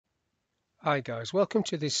Hi guys, welcome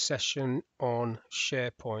to this session on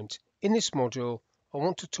SharePoint. In this module, I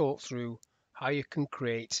want to talk through how you can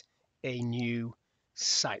create a new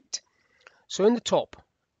site. So in the top,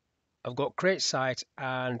 I've got create site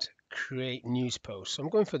and create news post. So I'm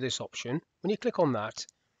going for this option. When you click on that,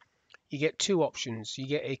 you get two options. You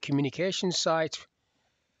get a communication site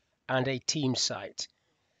and a team site.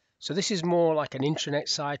 So this is more like an intranet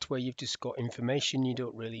site where you've just got information. You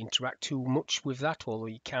don't really interact too much with that, although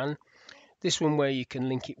you can. This one where you can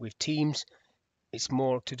link it with Teams, it's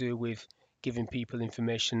more to do with giving people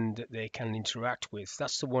information that they can interact with.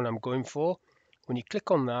 That's the one I'm going for. When you click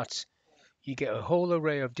on that, you get a whole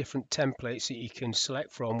array of different templates that you can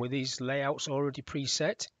select from with these layouts already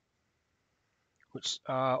preset, which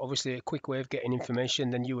are obviously a quick way of getting information.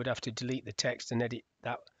 Then you would have to delete the text and edit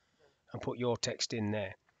that and put your text in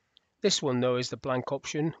there. This one though is the blank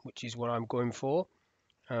option, which is what I'm going for.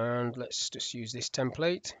 And let's just use this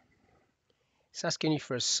template. It's asking you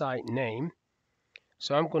for a site name.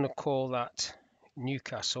 So I'm going to call that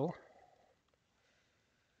Newcastle.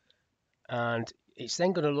 And it's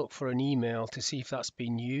then going to look for an email to see if that's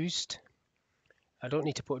been used. I don't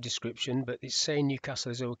need to put a description, but it's saying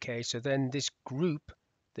Newcastle is okay. So then this group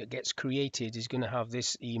that gets created is going to have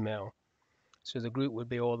this email. So the group would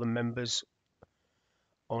be all the members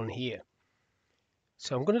on here.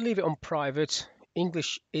 So I'm going to leave it on private.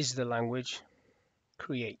 English is the language.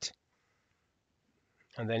 Create.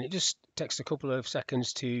 And then it just takes a couple of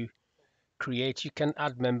seconds to create. You can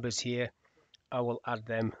add members here. I will add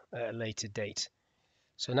them at a later date.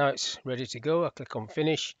 So now it's ready to go. I click on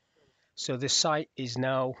finish. So the site is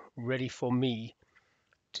now ready for me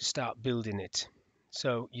to start building it.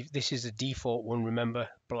 So this is the default one, remember,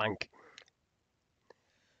 blank.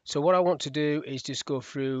 So what I want to do is just go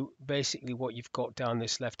through basically what you've got down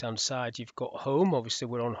this left hand side. You've got home, obviously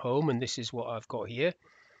we're on home, and this is what I've got here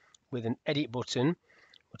with an edit button,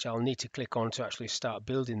 which I'll need to click on to actually start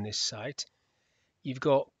building this site. You've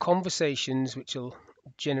got conversations, which will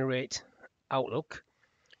generate Outlook,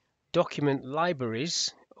 document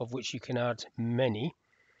libraries, of which you can add many,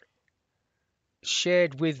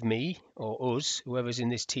 shared with me or us, whoever's in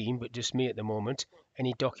this team, but just me at the moment,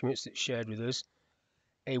 any documents that's shared with us,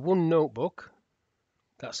 a one notebook,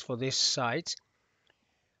 that's for this site,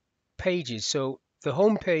 pages. So the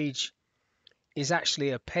home page is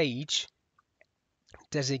actually a page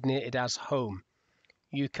designated as home.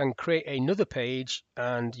 You can create another page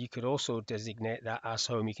and you could also designate that as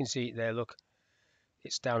home. You can see it there, look,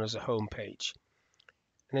 it's down as a home page.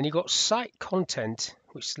 And then you've got site content,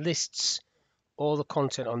 which lists all the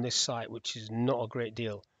content on this site, which is not a great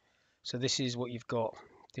deal. So this is what you've got: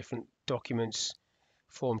 different documents,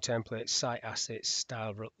 form templates, site assets,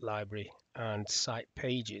 style library, and site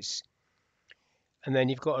pages. And then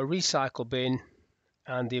you've got a recycle bin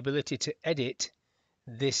and the ability to edit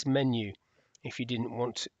this menu if you didn't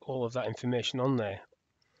want all of that information on there.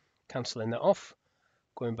 Cancelling that off,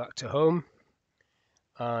 going back to home,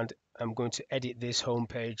 and I'm going to edit this home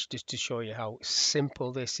page just to show you how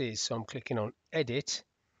simple this is. So I'm clicking on edit,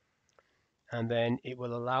 and then it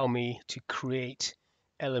will allow me to create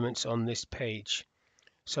elements on this page.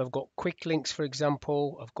 So I've got quick links, for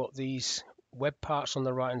example. I've got these web parts on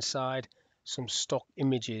the right hand side, some stock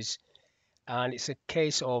images, and it's a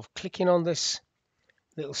case of clicking on this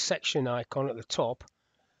little section icon at the top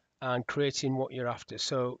and creating what you're after.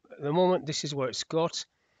 So at the moment, this is where it's got.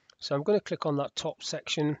 So I'm going to click on that top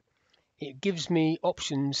section. It gives me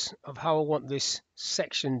options of how I want this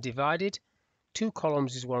section divided. 2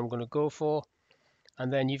 columns is what I'm going to go for.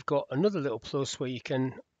 And then you've got another little plus where you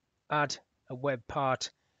can add a web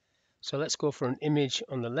part. So let's go for an image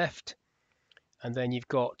on the left. And then you've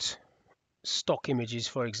got stock images,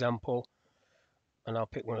 for example. And I'll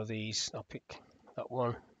pick one of these. I'll pick that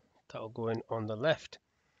one. That'll go in on the left.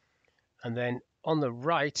 And then on the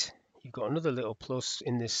right, you've got another little plus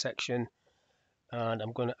in this section. And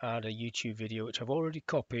I'm going to add a YouTube video, which I've already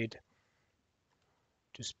copied.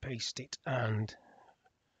 Just paste it, and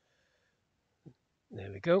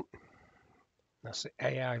there we go. That's the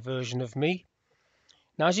AI version of me.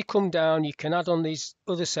 Now as you come down, you can add on these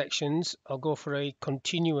other sections. I'll go for a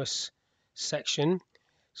continuous section.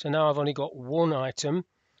 So now I've only got one item,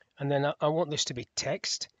 and then I want this to be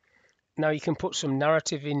text. Now you can put some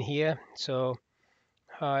narrative in here. So,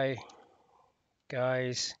 hi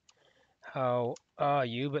guys, how are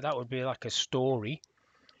you? But that would be like a story.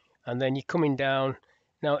 And then you're coming down.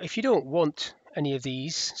 Now if you don't want any of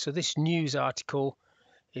these, so this news article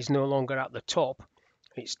is no longer at the top,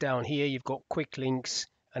 it's down here. You've got quick links,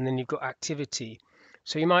 and then you've got activity.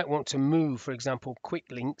 So you might want to move, for example,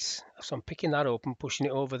 quick links. So I'm picking that up and pushing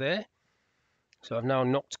it over there. So I've now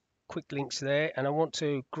knocked quick links there, and I want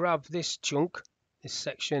to grab this chunk, this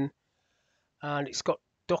section, and it's got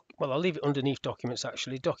well, I'll leave it underneath documents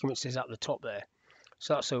actually. Documents is at the top there,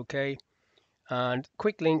 so that's okay. And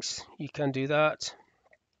quick links, you can do that.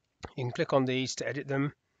 You can click on these to edit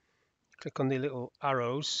them. Click on the little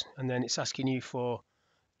arrows, and then it's asking you for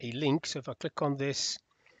a link. So if I click on this,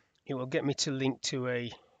 it will get me to link to a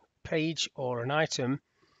page or an item.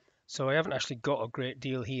 So I haven't actually got a great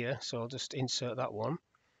deal here, so I'll just insert that one,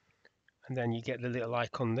 and then you get the little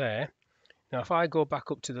icon there. Now if I go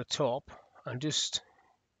back up to the top and just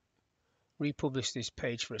republish this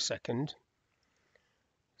page for a second,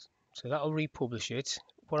 so that'll republish it.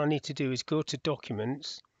 What I need to do is go to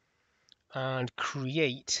documents and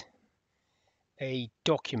create a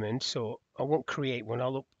document. So I won't create one,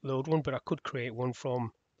 I'll upload one, but I could create one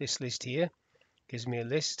from this list here. Gives me a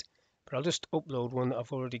list, but I'll just upload one that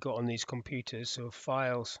I've already got on these computers. So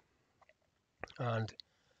files, and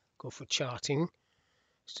go for charting.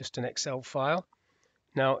 It's just an Excel file.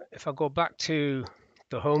 Now if I go back to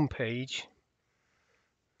the home page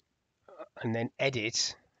and then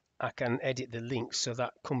edit, I can edit the links so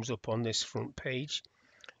that comes up on this front page.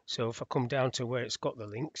 So if I come down to where it's got the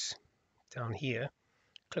links down here,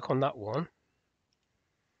 click on that one,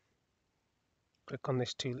 click on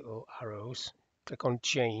these two little arrows, click on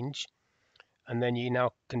change, and then you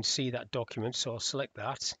now can see that document. So I'll select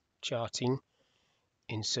that, charting,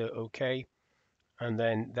 insert OK, and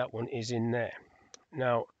then that one is in there.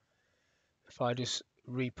 Now if I just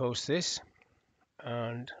repost this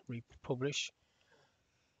and republish,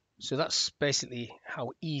 so that's basically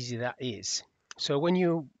how easy that is. So when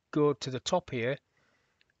you go to the top here,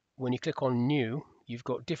 when you click on new, you've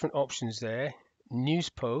got different options there: news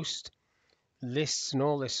post, lists, and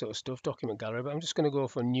all this sort of stuff, document gallery, but I'm just going to go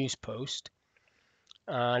for news post.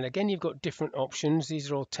 And again, you've got different options.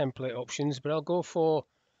 These are all template options, but I'll go for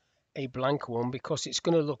a blank one because it's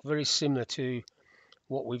going to look very similar to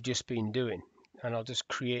what we've just been doing. And I'll just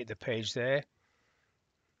create the page there,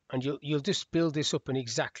 and you'll just build this up in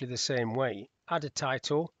exactly the same way. Add a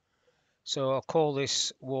title, so I'll call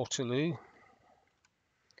this Waterloo,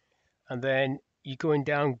 and then you're going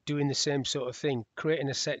down doing the same sort of thing, creating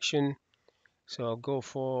a section. So I'll go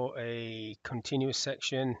for a continuous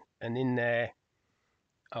section, and in there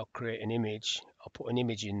I'll create an image. I'll put an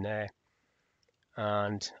image in there,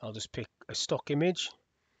 and I'll just pick a stock image.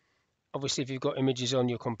 Obviously if you've got images on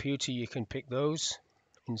your computer, you can pick those,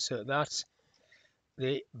 insert that.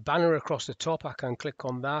 The banner across the top, I can click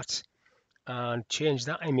on that and change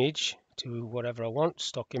that image to whatever I want.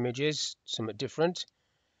 Stock images, something different,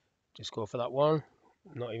 just go for that one,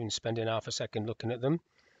 not even spending half a second looking at them.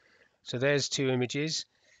 So there's two images.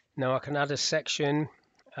 Now I can add a section,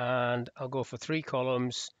 and I'll go for 3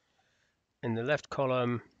 columns. In the left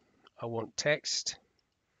column I want text,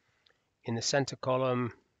 in the center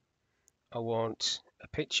column I want a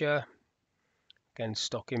picture, again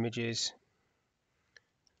stock images,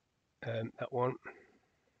 that one,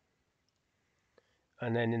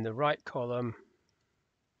 and then in the right column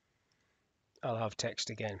I'll have text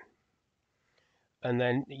again. And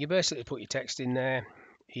then you basically put your text in there,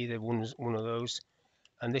 either one of those,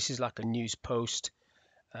 and this is like a news post,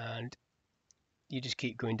 and you just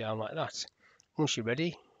keep going down like that. Once you're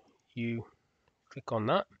ready, you click on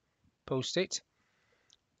that, post it.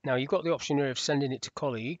 Now you've got the option here of sending it to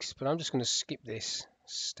colleagues, but I'm just going to skip this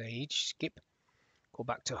stage, skip, go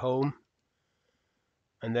back to home,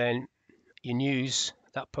 and then your news,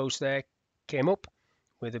 that post there came up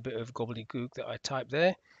with a bit of gobbledygook that I typed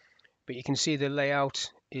there, but you can see the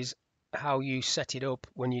layout is how you set it up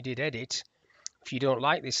when you did edit. If you don't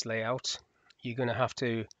like this layout, you're going to have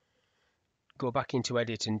to go back into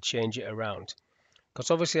edit and change it around, because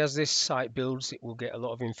obviously as this site builds, it will get a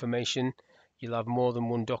lot of information. You'll have more than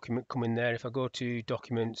one document coming there. If I go to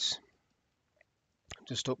documents,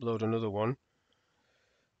 just upload another one.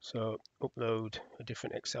 So upload a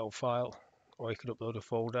different Excel file, or you could upload a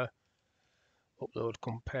folder, upload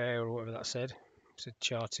compare, or whatever that said. It said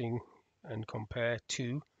charting and compare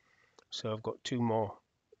 2. So I've got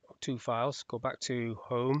two files. Go back to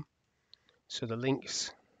home. So the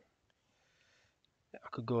links, I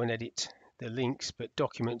could go and edit the links, but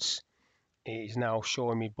documents is now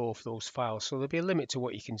showing me both those files. So there'll be a limit to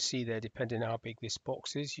what you can see there depending on how big this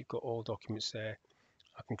box is. You've got all documents there.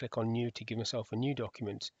 I can click on new to give myself a new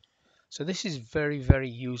document. So this is very, very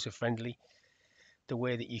user friendly, the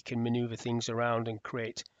way that you can maneuver things around and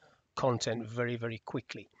create content very, very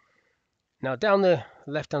quickly. Now down the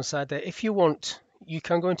left hand side there, if you want, you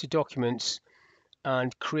can go into documents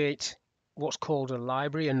and create what's called a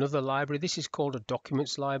library, another library. This is called a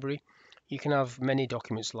documents library. you can have many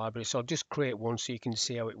documents library. So I'll just create one so you can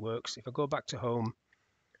see how it works. If I go back to home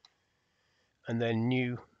and then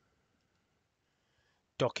new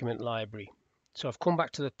document library. So I've come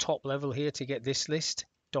back to the top level here to get this list,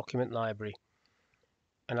 document library.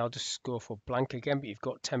 And I'll just go for blank again, but you've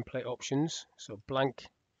got template options. So blank,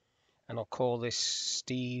 and I'll call this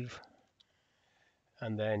Steve,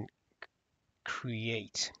 and then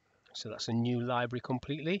create. So that's a new library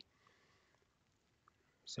completely.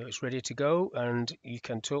 So it's ready to go, and you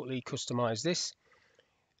can totally customize this.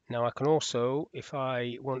 Now I can also, if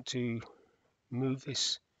I want to move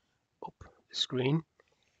this up the screen,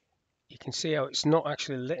 you can see how it's not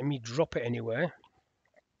actually letting me drop it anywhere.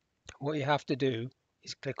 What you have to do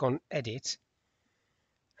is click on edit,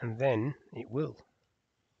 and then it will.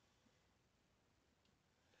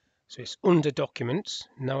 So it's under documents.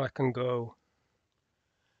 Now I can go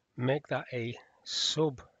make that a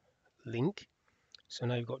sub link. So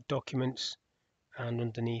now you've got documents and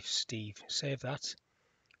underneath Steve. Save that.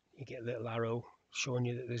 You get a little arrow showing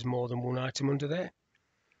you that there's more than one item under there,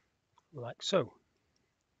 like so.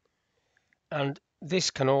 And this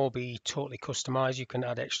can all be totally customized. You can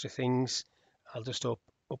add extra things. I'll just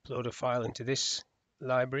upload a file into this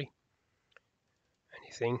library.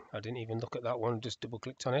 Anything. I didn't even look at that one, just double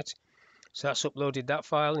clicked on it. So that's uploaded that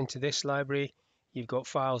file into this library. You've got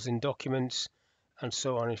files in documents and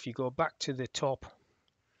so on. If you go back to the top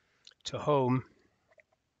to home,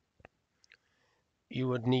 you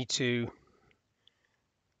would need to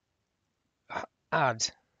add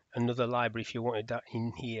another library if you wanted that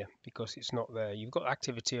in here, because it's not there. You've got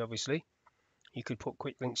activity, obviously. You could put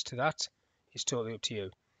quick links to that. It's totally up to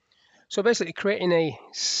you. So basically creating a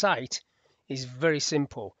site is very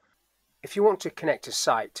simple. If you want to connect a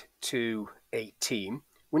site to a team,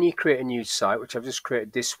 when you create a new site, which I've just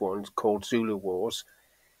created this one called Zulu Wars,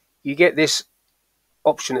 you get this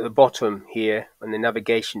option at the bottom here on the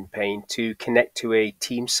navigation pane to connect to a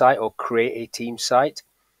team site or create a team site.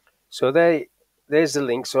 So there's the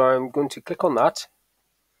link. So I'm going to click on that,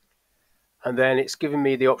 and then it's giving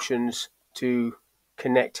me the options to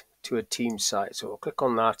connect to a team site. So I'll click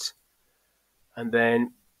on that and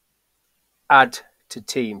then add to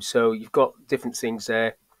team. So you've got different things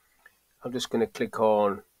there. I'm just going to click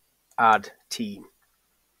on add team.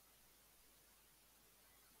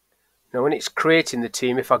 Now when it's creating the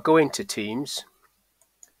team, if I go into teams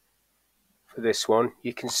for this one,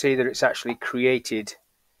 you can see that it's actually created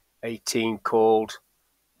a team called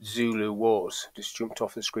Zulu Wars. Just jumped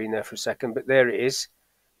off the screen there for a second, but there it is,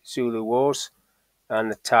 Zulu Wars,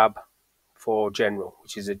 and the tab for general,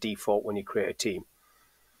 which is a default when you create a team.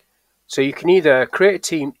 So you can either create a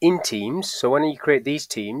team in Teams. So when you create these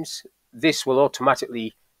teams, this will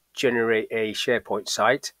automatically generate a SharePoint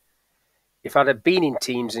site. If I'd have been in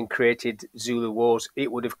Teams and created Zulu Wars,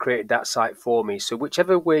 it would have created that site for me. So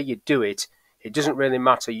whichever way you do it, it doesn't really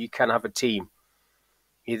matter. You can have a team,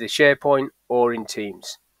 either SharePoint or in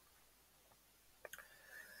Teams.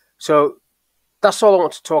 So that's all I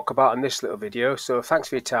want to talk about in this little video. So thanks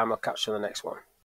for your time. I'll catch you on the next one.